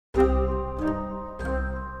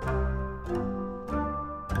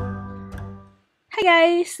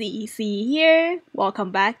Hi guys, CEC here.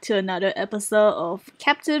 Welcome back to another episode of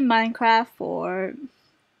Captain Minecraft for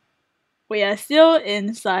we are still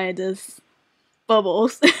inside this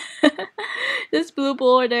bubbles. This blue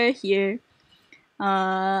border here.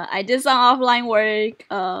 I did some offline work,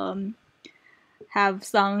 have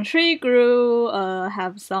some tree grew,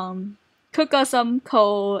 have some cook us some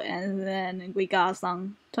coal, and then we got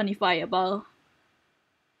some 25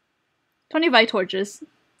 torches.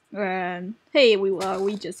 And hey,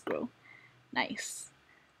 we just grow. Nice.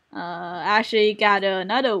 Actually got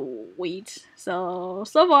another wheat. So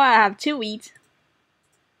far I have 2 wheat.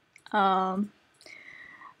 I'll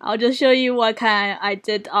just show you what kind I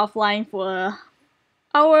did offline for an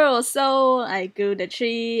hour or so. I grew the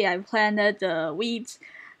tree. I planted the wheat.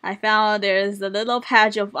 I found there's a little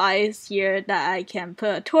patch of ice here that I can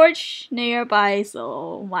put a torch nearby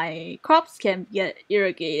so my crops can get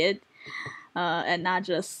irrigated and not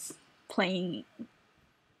just plain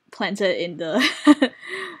planted in the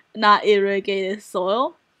not irrigated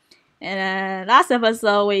soil. And then last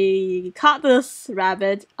episode we caught this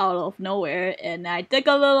rabbit out of nowhere and I dig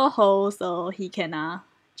a little hole so he can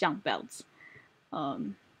jump out.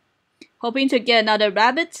 Hoping to get another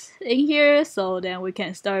rabbit in here so then we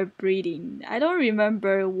can start breeding. I don't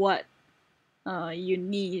remember what you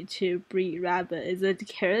need to breed rabbit. Is it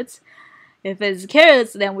carrots? If it's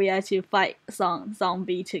carrots, then we have to fight some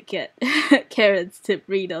zombie to get carrots to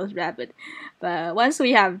breed those rabbits. But once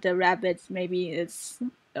we have the rabbits, maybe it's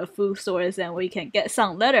a food source and we can get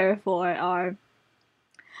some leather for our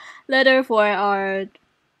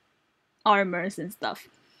armors and stuff.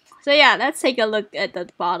 So yeah, let's take a look at the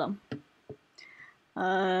bottom.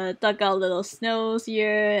 Dug out little snows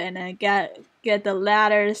here and then get the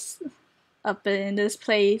ladders up in this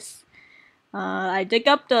place. I dig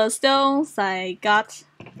up the stones. I got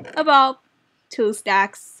about 2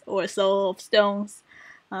 stacks or so of stones.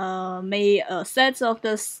 Made a set of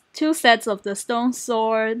the 2 sets of the stone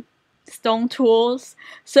sword, stone tools.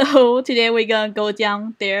 So today we're gonna go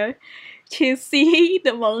down there to see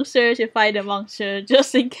the monster, to fight the monster,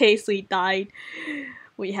 just in case we died.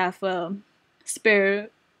 We have spare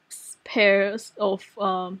pairs of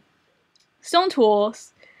stone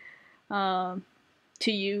tools to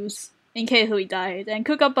use in case we died, and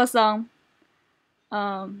cook up some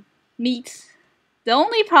meat. The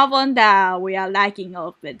only problem that we are lacking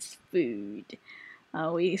of is food.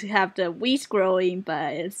 We have the wheat growing,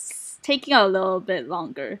 but it's taking a little bit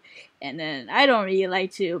longer. And then I don't really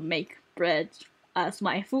like to make bread as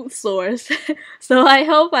my food source. So I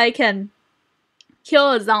hope I can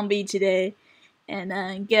kill a zombie today and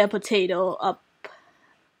then get a potato up,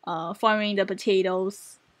 farming the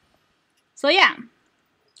potatoes. So yeah.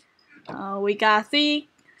 We got 3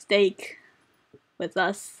 steak with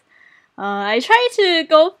us. I tried to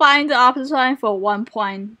go find the opposite line for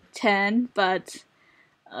 1.10, but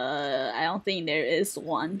I don't think there is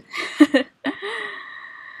one.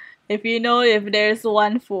 If you know if there's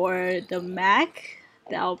one for the Mac,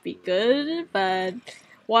 that would be good. But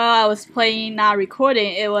while I was playing, not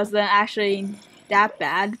recording, it wasn't actually that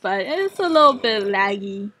bad. But it's a little bit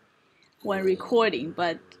laggy when recording,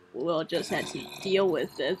 but we'll just have to deal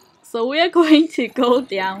with it. So we are going to go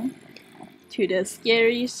down to the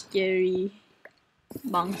scary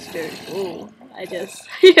monster. Oh, I just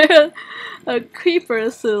hear a creeper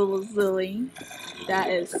sizzling. That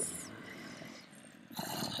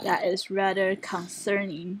is rather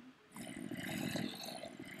concerning.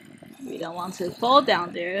 We don't want to fall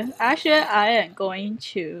down there. Actually, I am going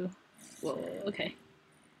to. Whoa, okay.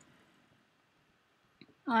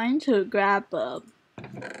 I'm to grab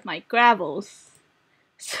my gravels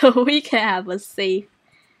so we can have a safe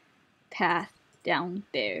path down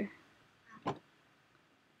there.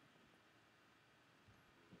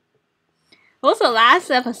 Also,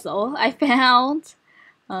 last episode I found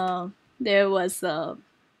there was the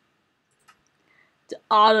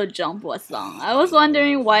auto jump was on. I was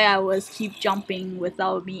wondering why I was keep jumping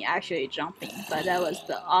without me actually jumping, but that was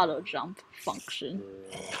the auto jump function.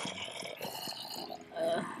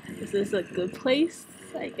 Is this a good place?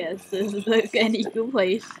 I guess this is any good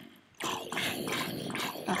place.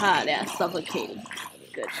 Aha, they are suffocating.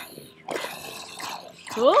 Good.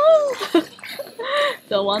 Oh!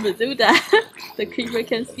 Don't want to do that. The creeper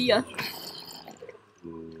can see us.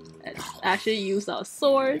 Let's actually use our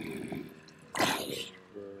sword.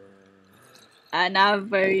 I'm not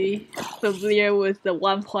very familiar with the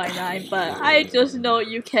 1.9, but I just know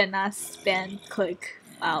you cannot spam click.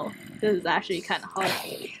 Wow, this is actually kind of hard.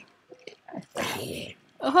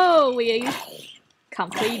 Oh, we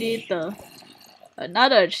completed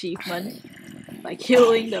another achievement by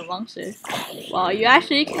killing the monster. Well, you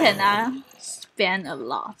actually cannot expand a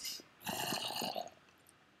lot.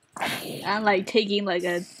 I'm like taking like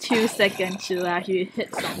a 2 seconds to actually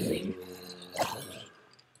hit something.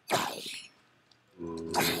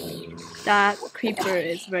 That creeper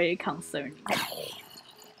is very concerning.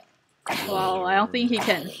 Well, I don't think he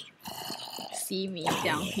can see me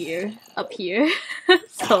down here, up here.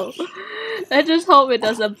 So I just hope it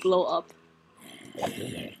doesn't blow up.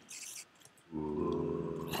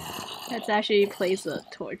 Let's actually place a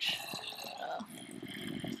torch.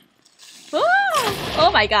 Oh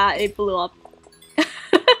my god, it blew up.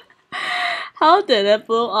 How did it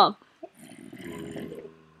blow up?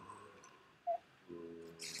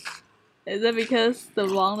 Is it because the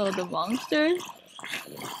one of the monster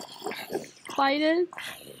fight it?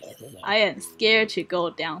 I am scared to go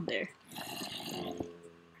down there.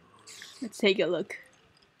 Let's take a look.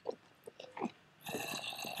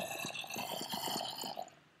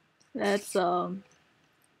 Let's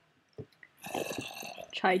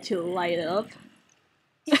try to light it up.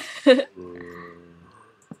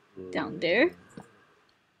 Down there.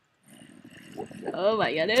 Oh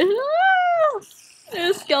my god,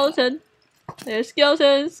 there's a skeleton. There's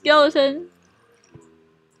skeleton.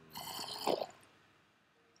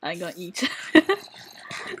 I'm gonna eat.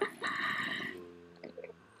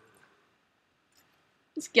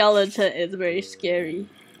 Skeleton is very scary.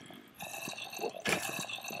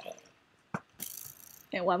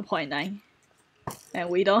 And 1.9. And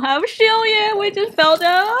we don't have a shield yet, we just fell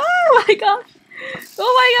down. Oh my gosh.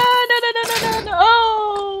 Oh my god, no.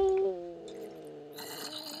 Oh!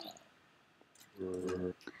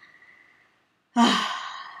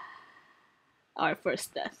 Our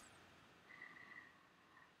first death.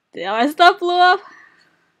 Did our stuff blow up?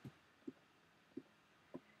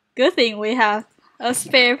 Good thing we have a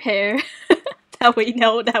spare pair that we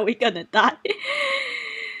know that we're gonna die.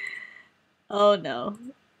 Oh no.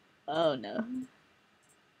 Oh no.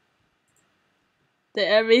 Did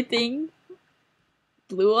everything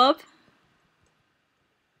blew up?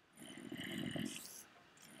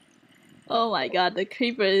 Oh my god, the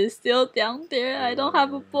creeper is still down there. I don't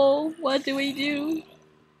have a bowl. What do we do?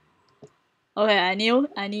 Okay, I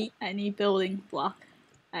need building block.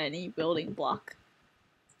 I need building block.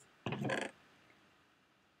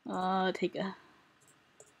 Take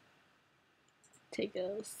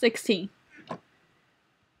a 16.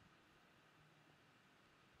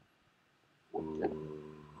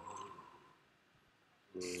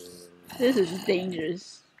 This is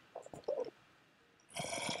dangerous.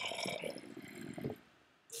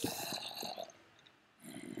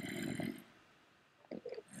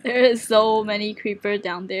 There is so many creepers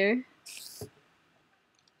down there.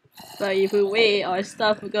 But if we wait, our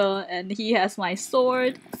stuff will go, and he has my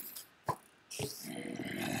sword.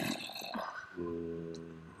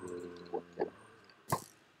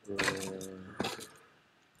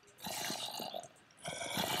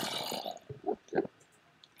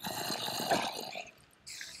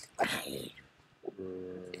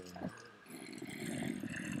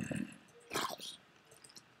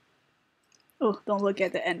 Oh, don't look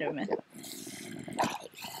at the Enderman.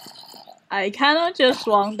 I kinda just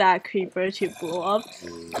want that creeper to blow up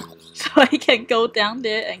so I can go down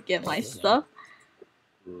there and get my stuff.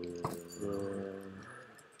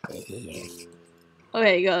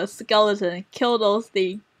 Okay, go skeleton. Kill those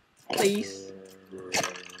things, please.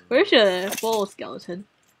 Where's the full skeleton?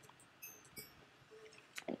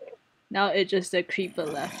 Now it's just a creeper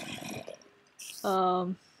left.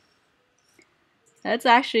 Let's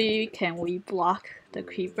actually, can we block the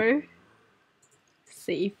creeper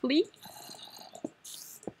safely?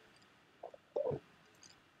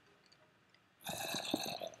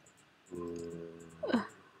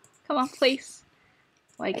 Come on, place.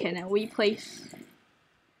 Why can't we place?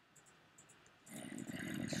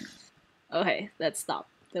 Okay, let's stop.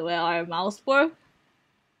 The way our mouse works.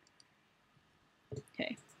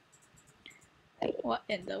 Okay. What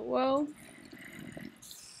in the world?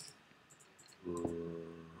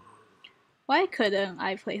 Why couldn't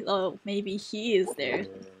I place? Oh, maybe he is there.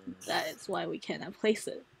 That is why we cannot place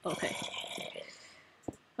it. Okay.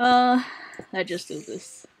 Let's just do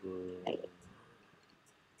this.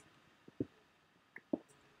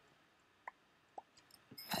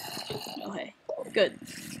 Okay, good.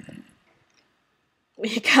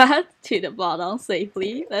 We got to the bottom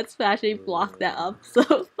safely. Let's actually block that up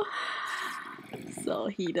so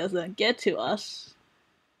he doesn't get to us.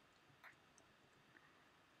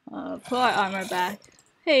 Put our armor back.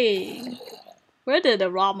 Hey, where did the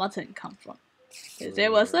raw mutton come from? Was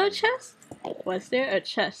there a chest? Was there a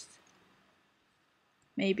chest?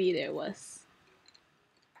 Maybe there was.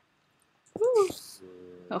 Woo.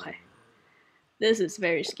 Okay. This is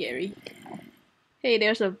very scary. Hey,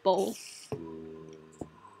 there's a bowl.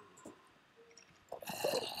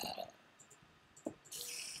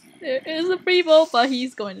 There is a free bowl, but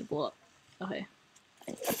he's going to blow up. Okay.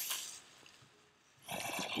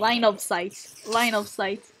 Line of sight. Line of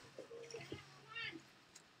sight.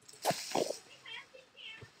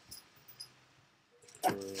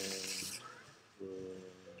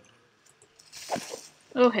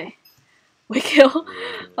 Okay. We kill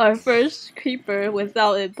our first creeper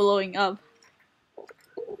without it blowing up.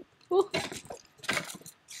 Ooh.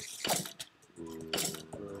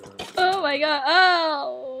 Oh my god.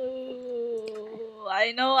 Oh!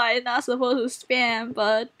 I know I'm not supposed to spam,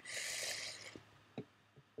 but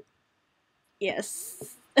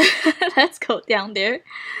yes. Let's go down there.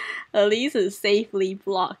 At least it's safely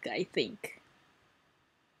blocked, I think.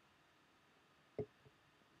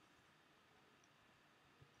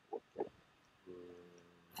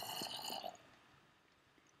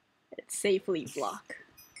 It's safely blocked.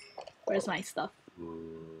 Where's my stuff?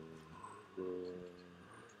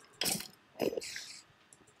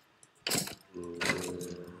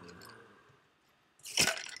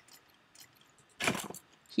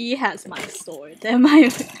 He has my sword. Am I?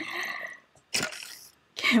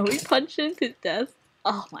 Can we punch him to death?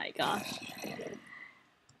 Oh my gosh.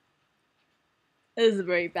 This is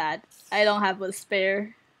very bad. I don't have a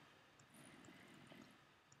spare.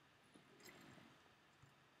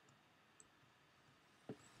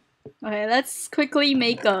 Okay, let's quickly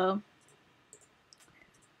make a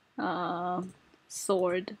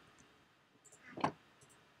sword.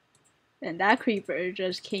 And that creeper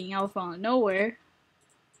just came out from nowhere.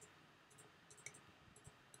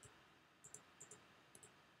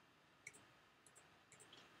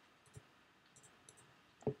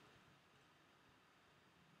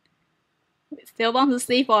 We still want to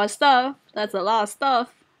save our stuff. That's a lot of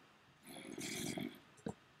stuff.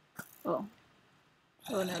 Oh.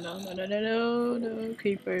 Oh no,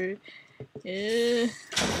 creeper. Yeah.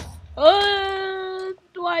 Oh,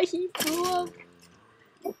 why he blew up?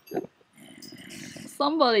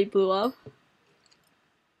 Somebody blew up.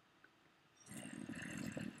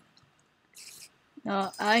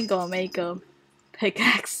 No, I'm gonna make a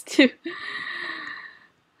pickaxe too.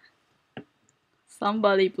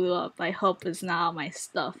 Somebody blew up. I hope it's not my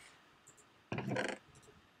stuff.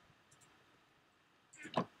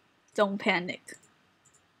 Don't panic.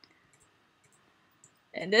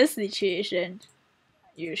 In this situation,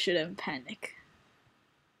 you shouldn't panic.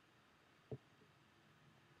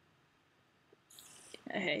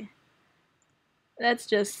 Okay. Let's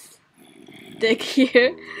just dig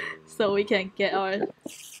here so we can get our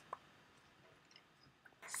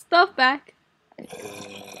stuff back.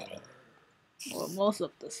 Or most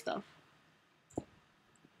of the stuff.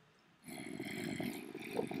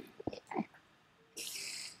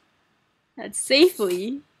 Let's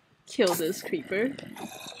safely kill this creeper.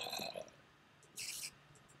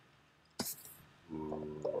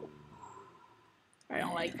 I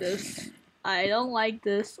don't like this. I don't like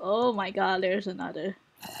this. Oh my god, there's another.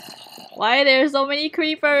 Why there's so many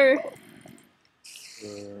creeper?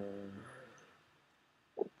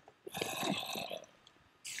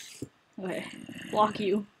 Okay, block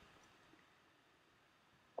you.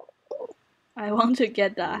 I want to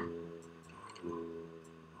get that.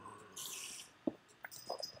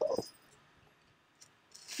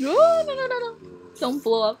 No. Don't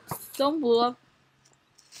blow up. Don't blow up.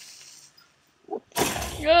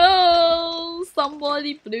 Oh,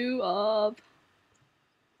 somebody blew up.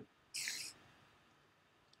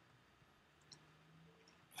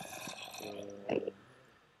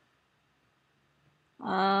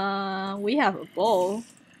 We have a bowl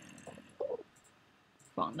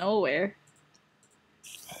from nowhere.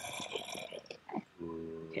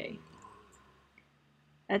 Okay.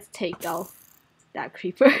 Let's take out that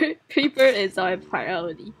creeper. Creeper is our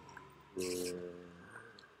priority.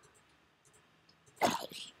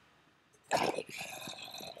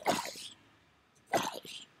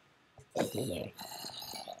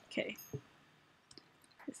 Okay.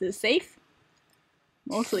 Is it safe?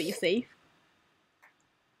 Mostly safe.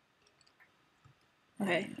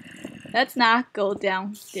 Okay. Let's not go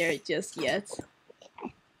down there just yet.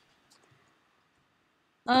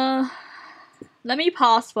 Let me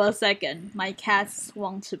pause for a second. My cats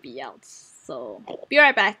want to be out, so be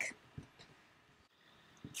right back.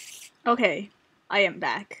 Okay, I am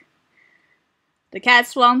back. The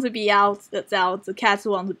cats want to be out, it's out. The cats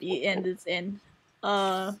want to be in, it's in.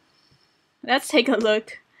 Let's take a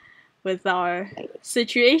look with our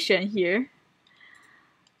situation here.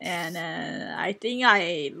 And I think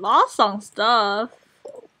I lost some stuff.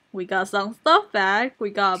 We got some stuff back. We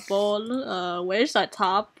got a bowl. Where's our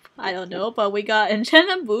top? I don't know, but we got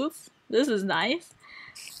enchanted boots. This is nice.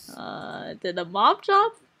 Did the mob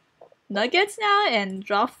drop nuggets now and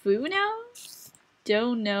drop food now?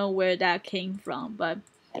 Don't know where that came from, but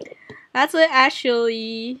that's what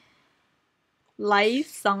actually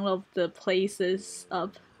lights some of the places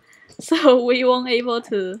up. So we won't able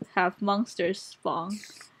to have monsters spawn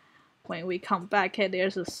when we come back. Okay,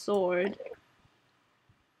 there's a sword.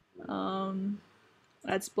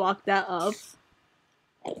 Let's block that up.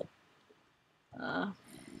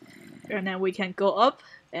 And then we can go up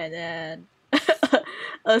and then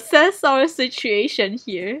assess our situation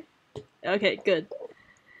here. Okay, good.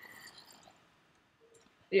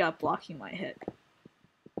 You are blocking my head.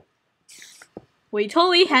 We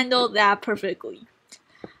totally handled that perfectly.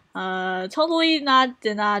 Totally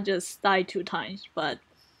did not just die 2 times, but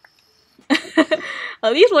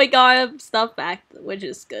at least we got stuff back, which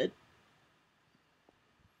is good.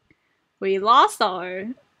 We lost our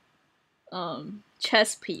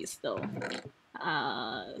chess piece though.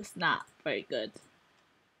 It's not very good.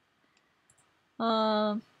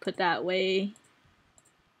 Put that away.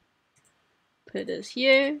 Put this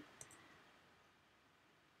here.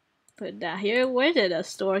 Put that here. Where did the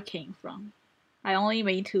store came from? I only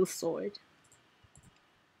made 2 swords.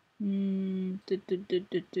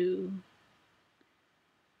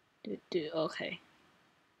 Okay.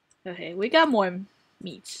 Okay, we got more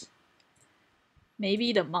meats.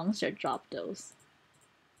 Maybe the monster dropped those.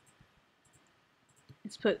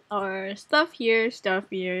 Let's put our stuff here,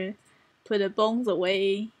 put the bones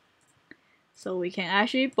away, so we can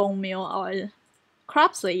actually bone meal our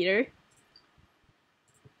crops later.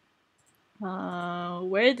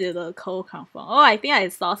 Where did the coal come from? Oh, I think I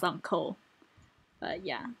saw some coal. But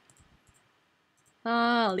yeah.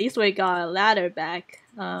 At least we got a ladder back.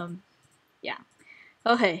 Yeah.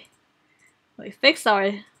 Okay. We fixed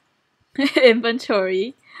our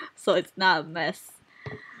inventory so it's not a mess.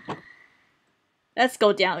 Let's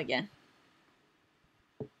go down again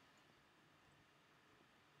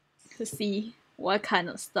to see what kind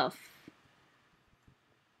of stuff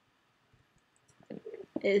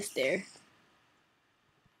is there.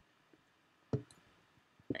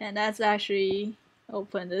 And that's actually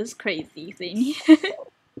open this crazy thing.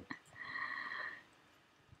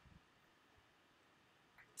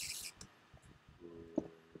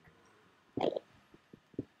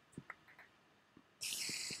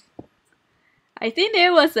 I think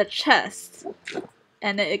there was a chest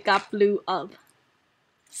and it got blew up.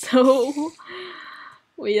 So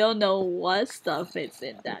we don't know what stuff is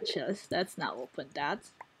in that chest. Let's not open that.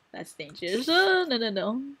 That's dangerous.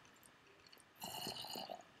 No.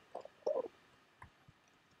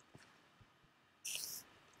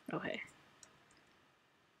 Okay.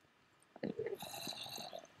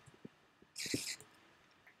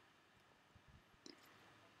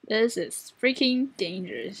 This is freaking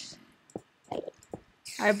dangerous.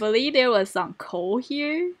 I believe there was some coal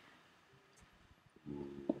here.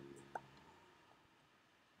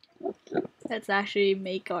 Let's actually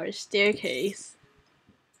make our staircase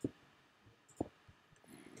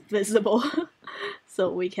visible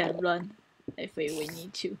so we can run if we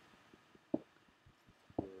need to.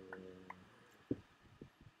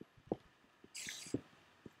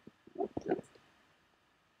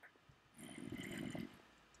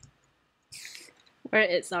 Where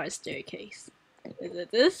is our staircase? Is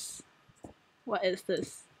it this? What is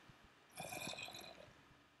this?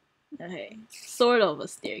 Okay, sort of a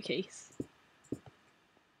staircase.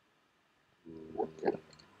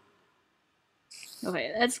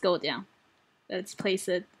 Okay, let's go down. Let's place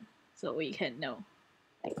it so we can know.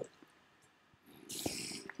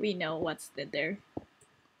 We know what's there.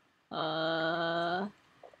 I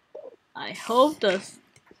hope the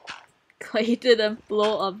clay didn't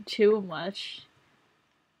blow up too much.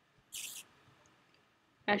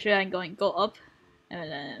 Actually, I'm going to go up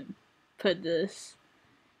and then put this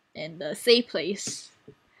in the safe place.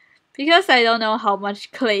 Because I don't know how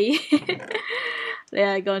much clay they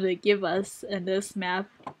are going to give us in this map.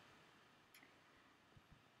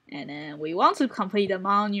 And then we want to complete the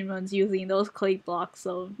monuments using those clay blocks,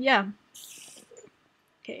 so yeah.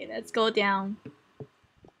 Okay, let's go down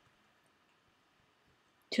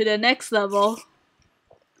to the next level.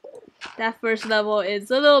 That first level is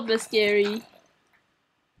a little bit scary.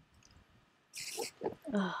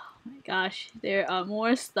 Oh my gosh, there are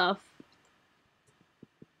more stuff.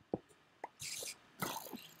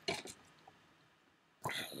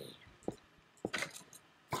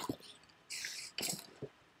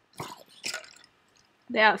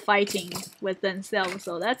 They are fighting with themselves,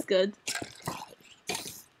 so that's good.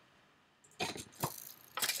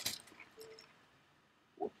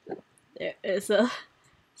 There is a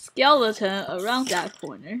skeleton around that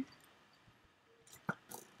corner.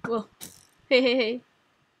 Whoa. Hey, hey, hey.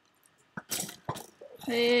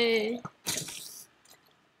 Hey.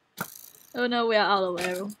 Oh no, we are out of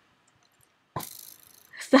arrow.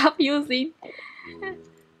 Stop using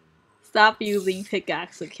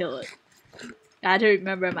pickaxe to kill it. I had to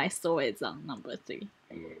remember my sword is on number 3.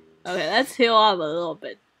 Okay, let's heal up a little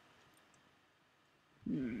bit.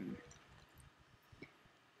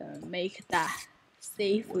 Make that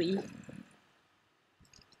safely.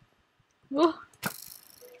 Oh.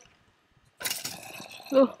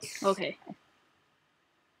 Oh, okay.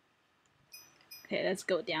 Okay, let's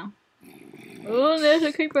go down. Oh, there's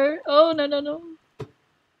a creeper. Oh, no, no, no.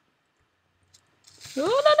 Oh, no,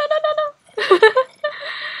 no, no, no, no.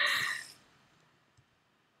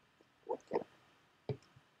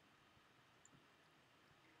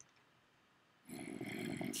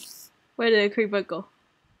 Where did the creeper go?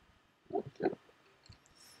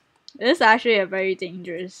 This is actually a very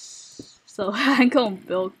dangerous, so I'm gonna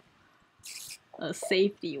build a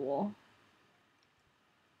safety wall.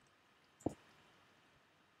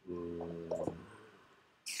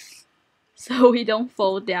 So we don't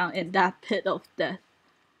fall down in that pit of death.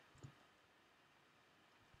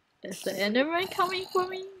 Is the Enderman coming for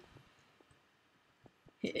me?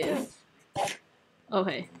 He is.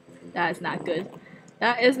 Okay, that is not good.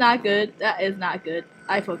 That is not good. That is not good.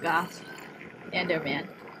 I forgot. Enderman.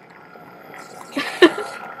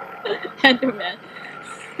 Enderman.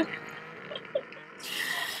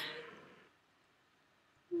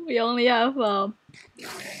 We only have 1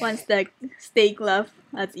 steak left.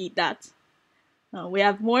 Let's eat that. We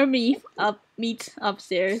have more meat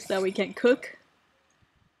upstairs that we can cook.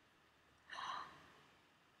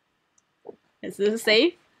 Is this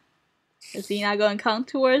safe? Is he not going to come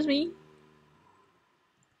towards me?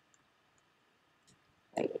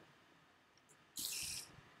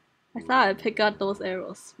 I thought I'd pick up those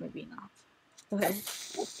arrows. Maybe not. Okay.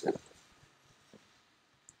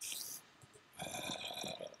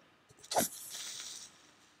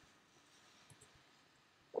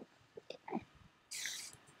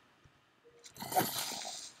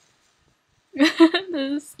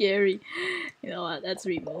 This is scary. You know what? Let's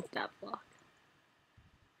remove that block.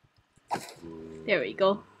 There we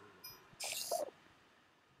go.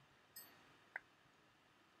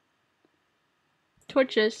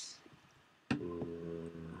 Torches.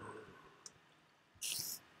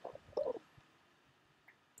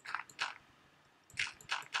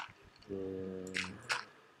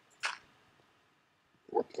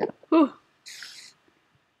 Whew.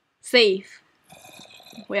 Safe.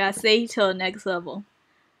 We are safe till the next level.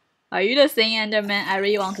 Are you the same Enderman? I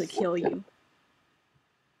really want to kill you.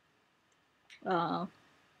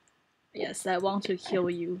 Yes, I want to kill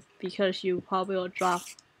you because you probably will drop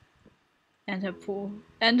Ender Pearl.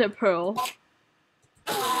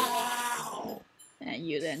 And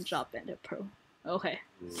you then drop Ender Pearl. Okay.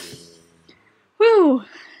 Whew!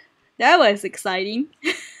 That was exciting.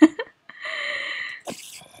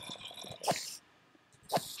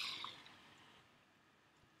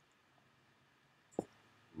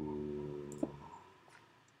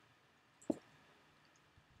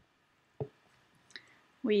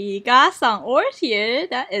 We got some ores here,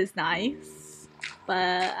 that is nice. But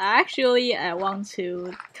actually I want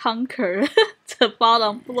to conquer the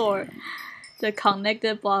bottom floor, the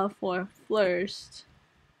connected bottom floor first,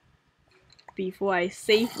 before I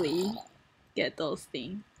safely get those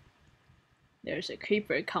things. There's a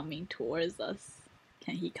creeper coming towards us.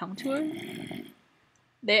 Can he come to us?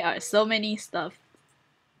 There are so many stuff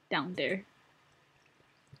down there.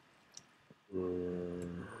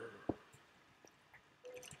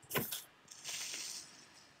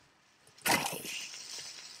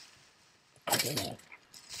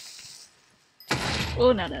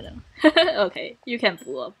 Oh, no, no, no. Okay, you can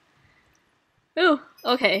blow up. Ooh,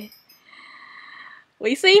 okay.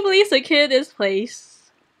 We safely secured this place.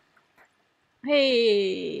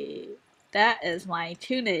 Hey, that is my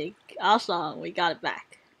tunic. Awesome, we got it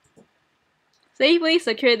back. Safely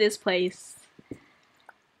secured this place.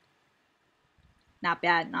 Not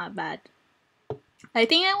bad, not bad. I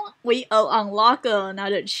think we unlock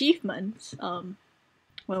another achievement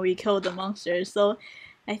when we kill the monsters. So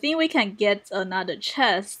I think we can get another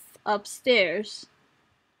chest upstairs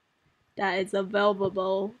that is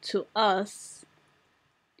available to us.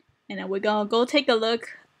 And then we're gonna go take a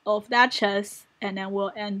look of that chest, and then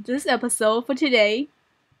we'll end this episode for today.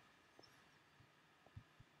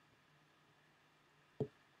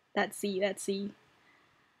 Let's see.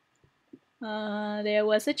 There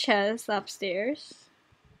was a chest upstairs.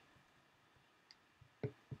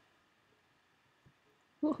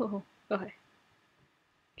 Ooh, okay.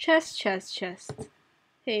 Chest.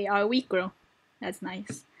 Hey, our wheat grow. That's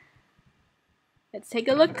nice. Let's take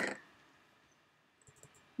a look.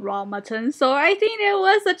 Raw mutton. So I think there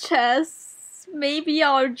was a chest. Maybe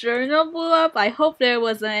our journal blew up. I hope there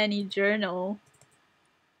wasn't any journal.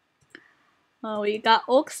 We got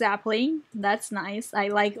oak sapling. That's nice. I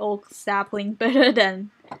like oak sapling better than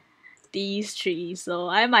these trees. So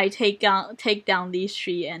I might take down these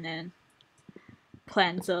trees and then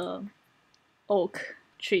plant a oak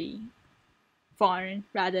tree farm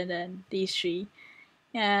rather than these three.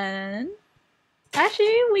 And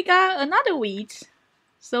actually we got another wheat,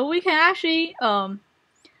 so we can actually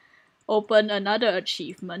open another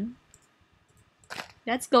achievement.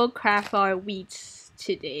 Let's go craft our wheat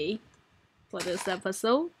today for this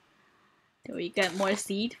episode. Do we get more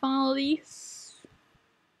seed from all these?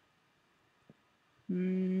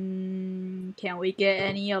 Can we get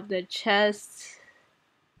any of the chests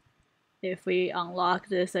if we unlock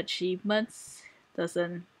this achievements?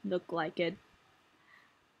 Doesn't look like it.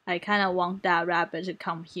 I kind of want that rabbit to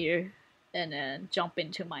come here and then jump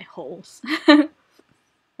into my holes.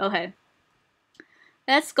 Okay.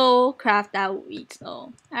 Let's go craft that wheat.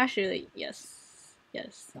 Oh, actually, yes.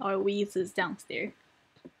 Our wheat is downstairs.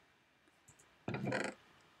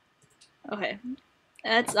 Okay.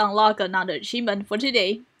 Let's unlock another achievement for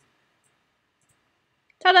today.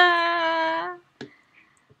 Ta-da!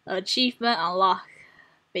 Achievement unlock.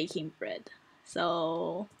 Baking bread.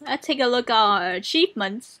 So let's take a look at our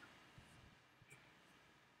achievements.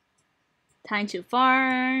 Time to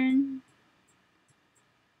farm.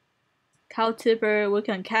 Cow tipper. We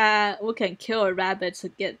can kill a rabbit to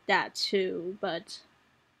get that too, but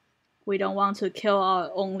we don't want to kill our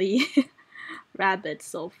only rabbit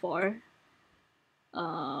so far.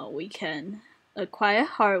 We can acquire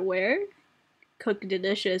hardware, cook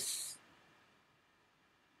delicious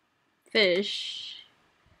fish.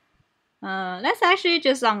 Let's actually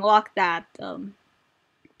just unlock that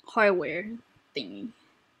hardware thingy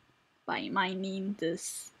by mining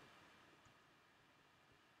this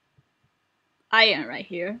iron right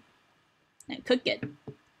here and cook it.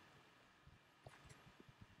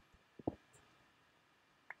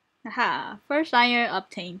 Aha! First iron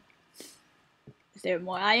obtained. Is there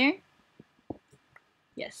more iron?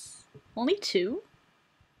 Yes. Only 2?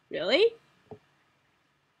 Really?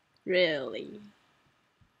 Really?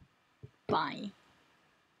 Fine.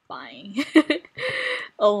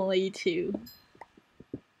 Only 2.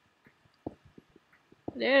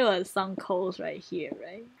 There was some coals right here,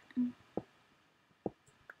 right?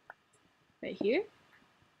 Right here?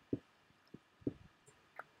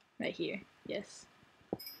 Right here, yes.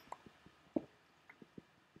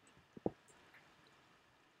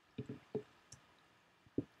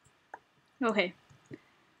 Okay.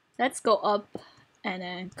 Let's go up and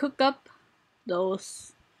then cook up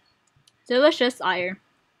those delicious iron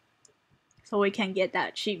so we can get that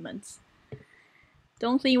achievements.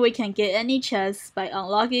 Don't think we can get any chests by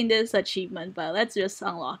unlocking this achievement, but let's just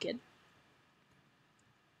unlock it.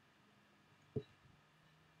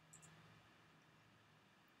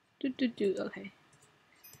 Okay.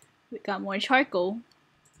 We got more charcoal.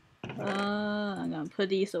 I'm gonna put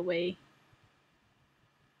these away.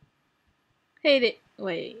 Hey,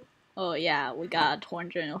 wait. Oh yeah, we got a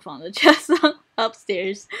torn journal from the chest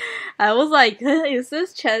upstairs. I was like, is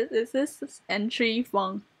this entry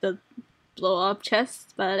from the blow up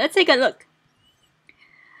chest? But let's take a look.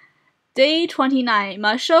 Day 29.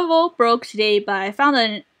 My shovel broke today, but I found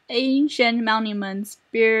an ancient monument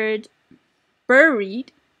buried?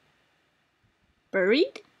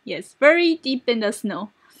 Yes, buried deep in the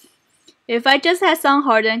snow. If I just had some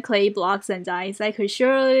hardened clay blocks and dice, I could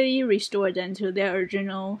surely restore them to their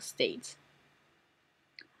original state.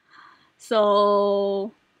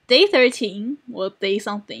 So, day 13, well, day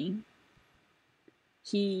something,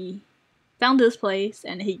 he found this place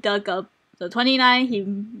and he dug up the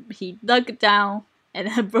 29, he dug it down and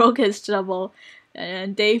then broke his shovel. And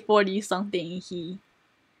then day 40 something, he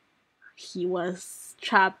was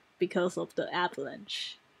trapped because of the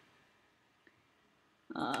avalanche.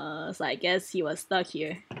 So I guess he was stuck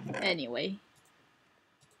here. Anyway,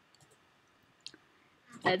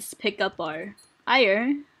 let's pick up our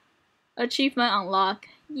iron. Achievement unlock.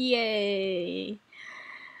 Yay!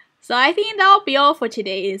 So I think that'll be all for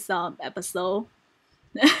today's episode.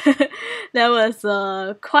 That was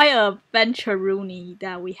quite a venture-rooney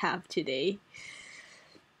that we have today.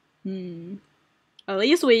 At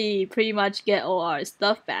least we pretty much get all our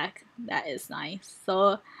stuff back. That is nice.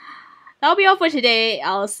 So that'll be all for today.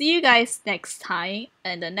 I'll see you guys next time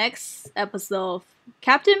in the next episode of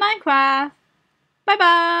Captain Minecraft. Bye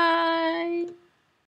bye!